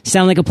answers.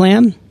 Sound like a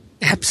plan?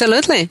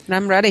 Absolutely.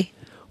 I'm ready.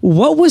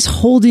 What was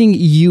holding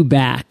you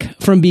back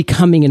from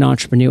becoming an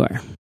entrepreneur?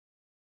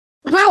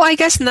 Well, I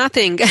guess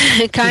nothing.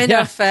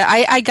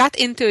 I got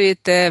into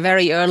it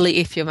very early,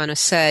 if you want to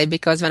say,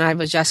 because when I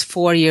was just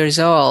 4 years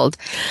old,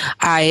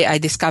 I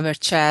discovered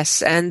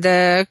chess. And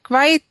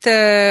quite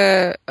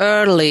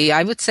early,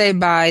 I would say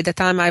by the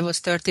time I was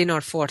 13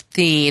 or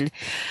 14,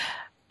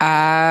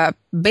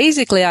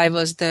 basically I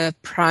was the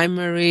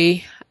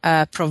primary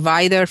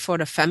provider for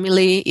the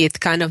family. It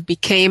kind of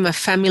became a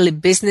family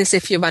business,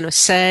 if you want to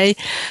say.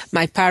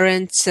 My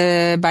parents,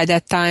 by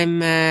that time,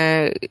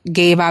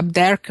 gave up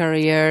their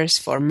careers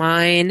for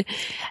mine.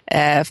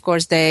 Of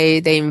course,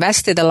 they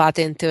invested a lot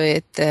into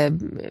it,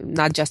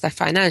 not just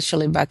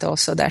financially, but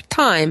also their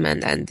time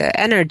and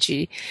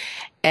energy.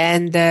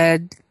 And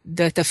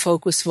the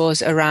focus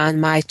was around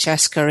my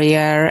chess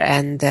career.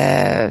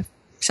 And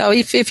so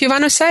if you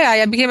want to say,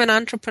 I became an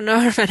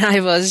entrepreneur when I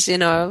was,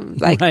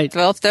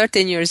 12,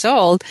 13 years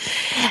old.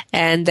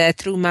 And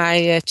through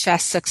my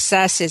chess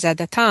successes at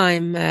the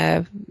time,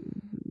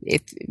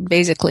 it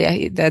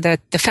basically,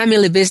 the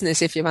family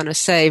business, if you want to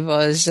say,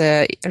 was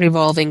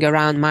revolving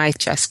around my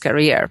chess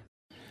career.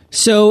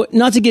 So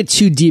not to get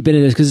too deep into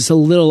this because it's a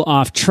little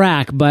off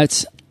track,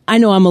 but I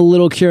know I'm a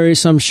little curious,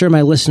 so I'm sure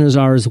my listeners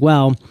are as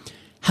well.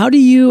 How do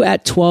you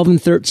at 12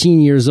 and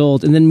 13 years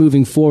old and then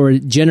moving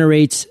forward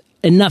generate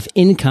enough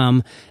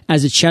income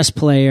as a chess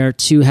player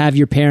to have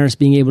your parents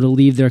being able to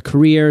leave their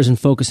careers and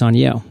focus on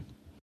you?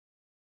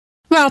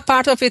 Well,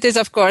 part of it is,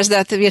 of course,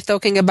 that we're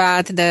talking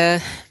about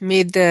the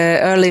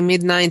early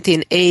mid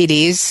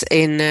 1980s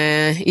in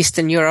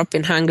Eastern Europe,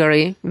 in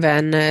Hungary,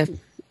 when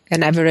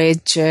an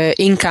average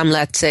income,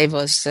 let's say,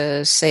 was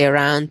say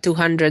around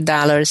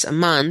 $200 a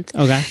month.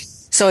 Okay.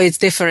 So it's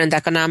different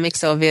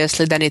economics,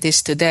 obviously, than it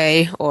is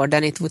today or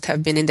than it would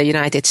have been in the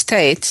United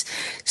States.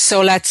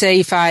 So let's say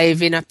if I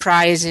win a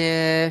prize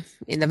in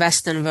the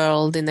Western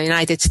world, in the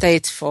United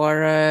States for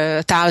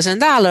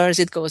 $1,000,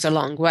 it goes a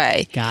long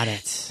way. Got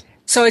it.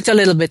 So it's a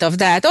little bit of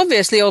that.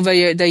 Obviously, over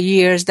the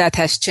years, that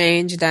has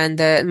changed,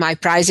 and my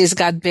prizes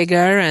got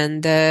bigger,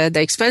 and the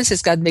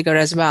expenses got bigger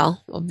as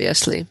well,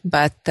 obviously.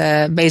 But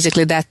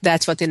basically,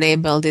 that's what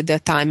enabled it, the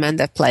time and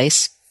the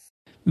place.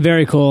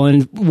 Very cool.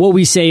 And what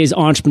we say is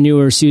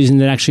entrepreneurs, Susan,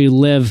 that actually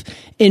live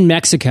in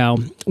Mexico,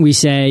 we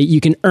say you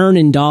can earn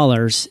in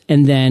dollars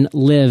and then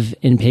live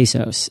in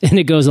pesos. And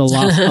it goes a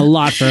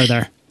lot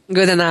further.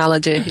 Good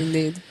analogy,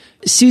 indeed.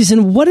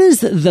 Susan, what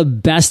is the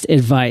best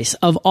advice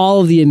of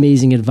all of the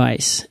amazing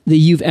advice that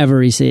you've ever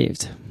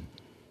received?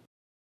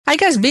 I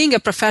guess being a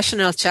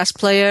professional chess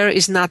player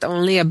is not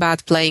only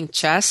about playing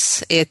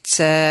chess. It's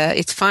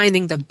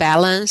finding the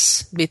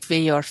balance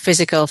between your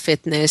physical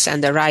fitness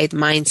and the right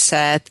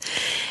mindset,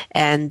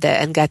 and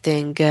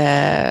getting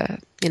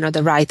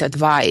the right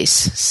advice.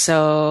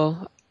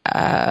 So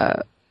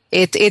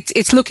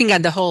it's looking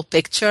at the whole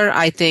picture.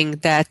 I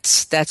think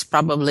that's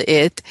probably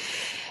it,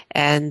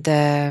 and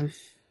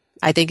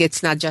I think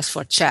it's not just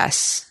for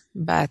chess,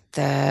 but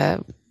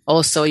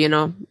also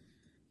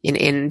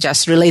in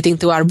just relating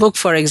to our book,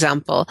 for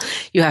example,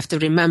 you have to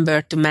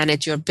remember to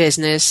manage your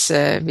business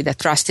with a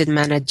trusted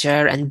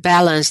manager and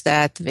balance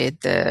that with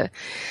the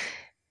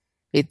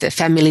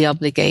family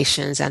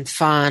obligations and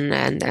fun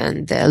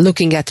and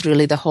looking at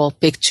really the whole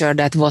picture,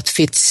 that what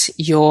fits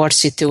your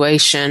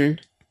situation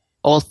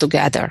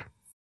altogether.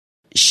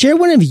 Share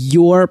one of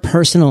your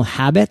personal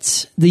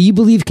habits that you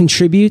believe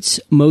contributes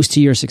most to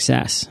your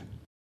success.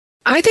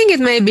 I think it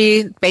may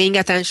be paying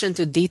attention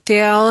to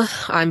detail.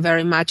 I'm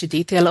very much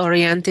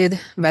detail-oriented,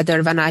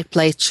 whether when I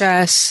play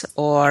chess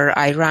or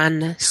I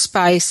run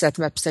SPICE at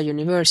Webster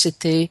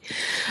University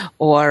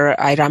or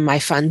I run my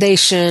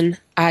foundation.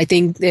 I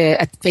think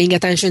paying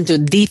attention to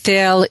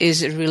detail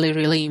is really,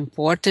 really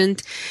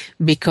important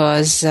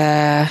because,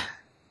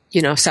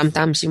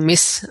 sometimes you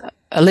miss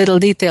a little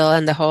detail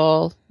and the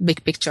whole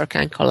big picture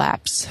can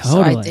collapse.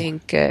 Totally. So I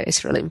think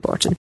it's really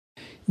important.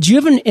 Do you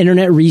have an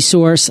internet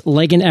resource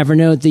like an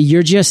Evernote that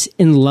you're just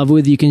in love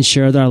with you can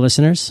share with our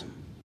listeners?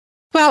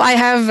 Well, I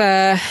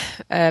have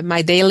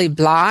my daily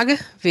blog,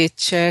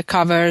 which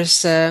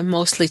covers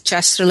mostly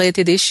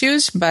chess-related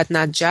issues, but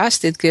not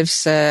just. It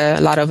gives a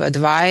lot of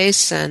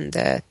advice and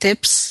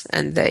tips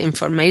and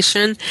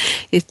information.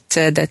 It's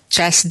the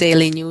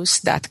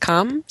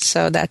chessdailynews.com.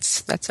 So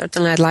that's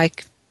certainly I'd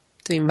like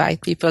to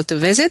invite people to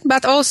visit,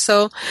 but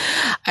also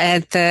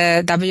at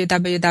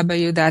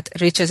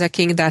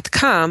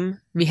www.richasaking.com,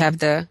 we have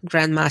the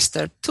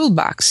Grandmaster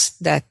Toolbox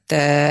that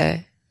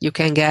you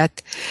can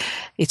get.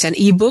 It's an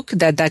ebook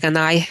that Doug and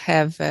I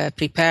have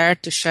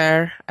prepared to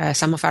share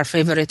some of our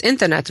favorite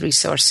internet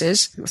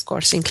resources, of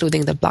course,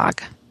 including the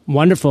blog.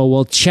 Wonderful.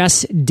 Well,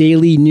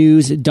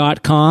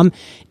 chessdailynews.com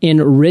and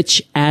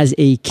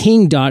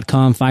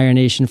richasaking.com, Fire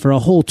Nation, for a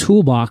whole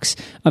toolbox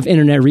of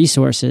internet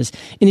resources.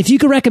 And if you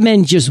could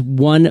recommend just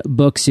one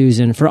book,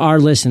 Susan, for our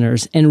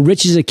listeners, and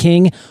Rich as a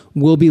King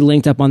will be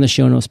linked up on the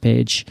show notes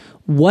page,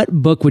 what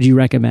book would you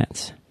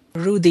recommend?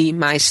 Rudy,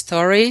 My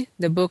Story,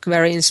 the book,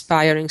 very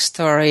inspiring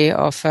story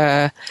of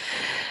a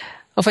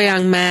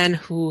young man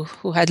who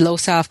had low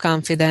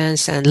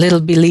self-confidence and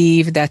little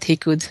belief that he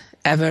could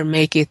ever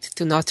make it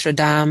to Notre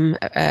Dame,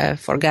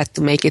 forgot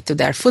to make it to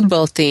their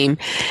football team,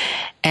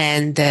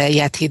 and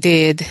yet he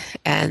did.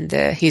 And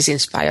his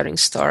inspiring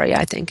story,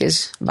 I think,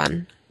 is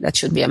one that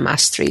should be a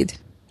must-read.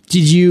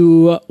 Did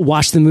you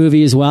watch the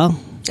movie as well?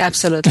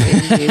 Absolutely,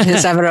 indeed.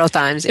 Several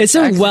times. It's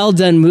a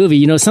well-done movie.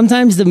 You know,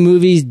 sometimes the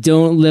movies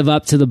don't live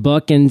up to the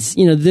book, and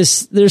you know,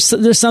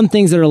 there's some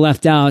things that are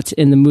left out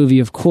in the movie,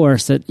 of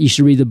course, that you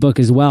should read the book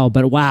as well.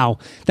 But wow,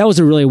 that was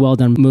a really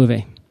well-done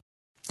movie.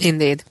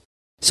 Indeed.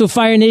 So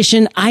Fire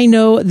Nation, I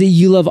know that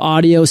you love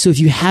audio, so if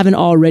you haven't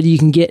already, you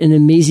can get an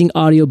amazing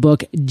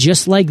audiobook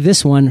just like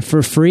this one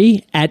for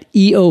free at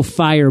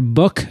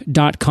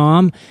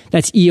eofirebook.com.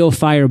 That's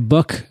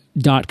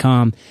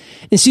eofirebook.com.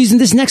 And Susan,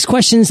 this next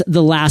question's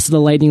the last of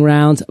the lightning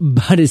round,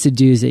 but it's a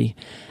doozy.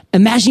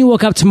 Imagine you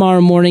woke up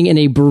tomorrow morning in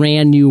a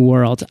brand new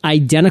world,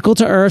 identical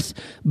to Earth,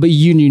 but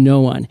you knew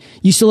no one.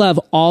 You still have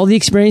all the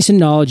experience and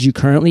knowledge you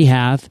currently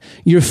have.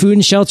 Your food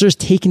and shelter is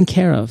taken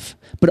care of,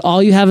 but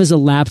all you have is a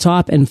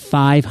laptop and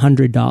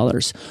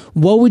 $500.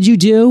 What would you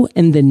do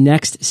in the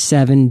next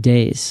 7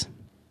 days?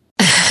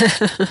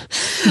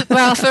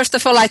 Well, first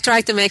of all, I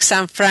try to make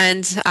some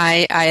friends.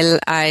 I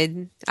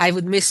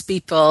would miss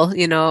people,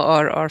 you know,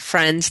 or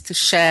friends to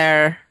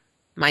share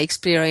my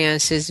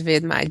experiences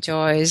with, my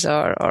joys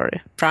or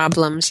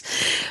problems.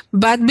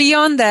 But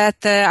beyond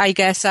that, I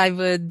guess I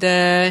would,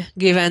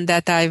 given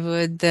that I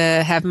would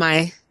have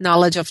my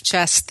knowledge of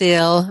chess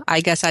still,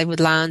 I guess I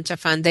would launch a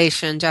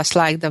foundation just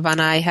like the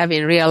one I have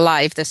in real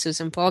life, the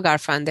Susan Polgar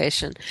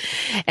Foundation,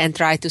 and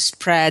try to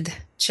spread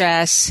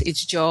chess,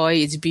 its joy,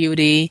 its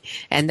beauty,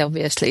 and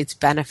obviously its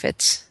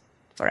benefits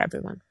for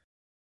everyone.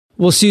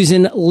 Well,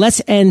 Susan,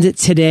 let's end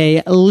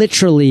today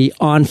literally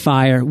on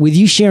fire with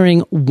you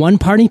sharing one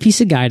parting piece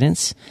of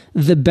guidance,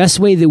 the best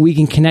way that we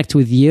can connect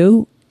with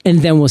you, and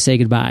then we'll say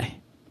goodbye.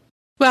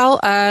 Well,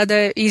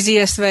 the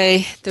easiest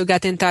way to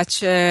get in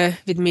touch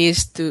with me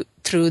is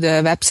through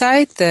the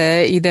website,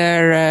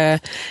 either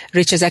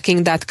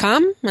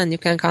richasaking.com, and you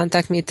can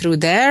contact me through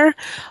there,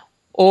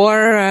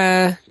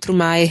 or through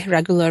my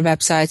regular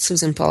website,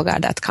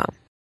 susanpolgar.com.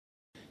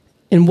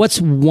 And what's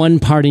one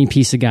parting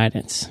piece of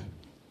guidance?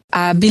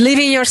 Believe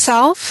in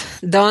yourself.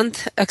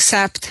 Don't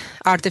accept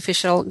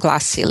artificial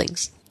glass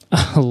ceilings.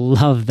 I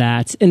love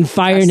that. And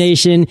Fire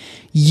Nation,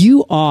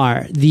 you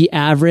are the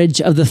average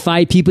of the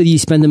 5 people that you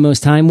spend the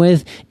most time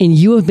with, and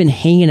you have been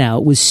hanging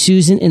out with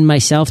Susan and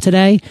myself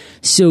today.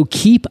 So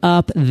keep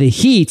up the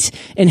heat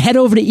and head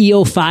over to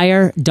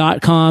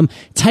eofire.com,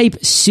 type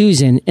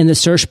Susan in the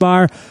search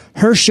bar.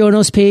 Her show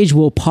notes page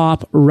will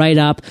pop right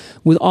up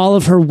with all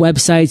of her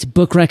websites,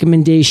 book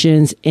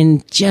recommendations,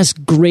 and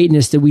just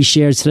greatness that we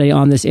shared today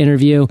on this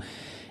interview.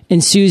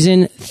 And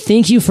Susan,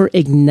 thank you for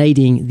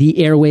igniting the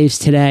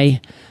airwaves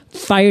today.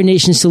 Fire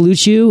Nation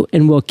salutes you,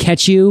 and we'll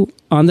catch you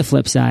on the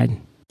flip side.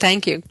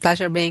 Thank you.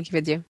 Pleasure being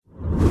with you.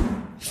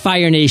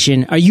 Fire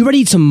Nation, are you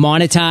ready to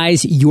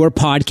monetize your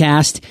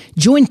podcast?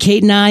 Join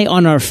Kate and I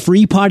on our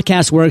free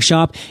podcast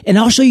workshop, and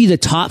I'll show you the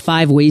top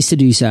 5 ways to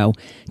do so.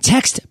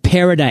 Text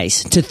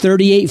Paradise to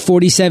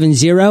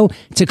 38470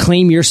 to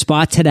claim your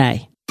spot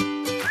today.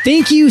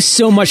 Thank you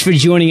so much for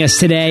joining us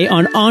today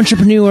on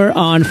Entrepreneur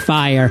on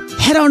Fire.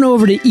 Head on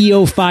over to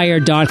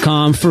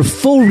eofire.com for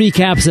full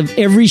recaps of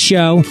every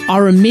show,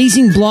 our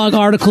amazing blog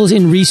articles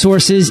and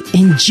resources,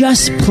 and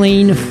just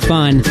plain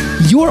fun.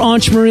 Your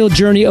entrepreneurial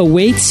journey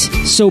awaits,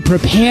 so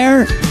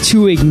prepare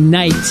to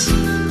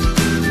ignite.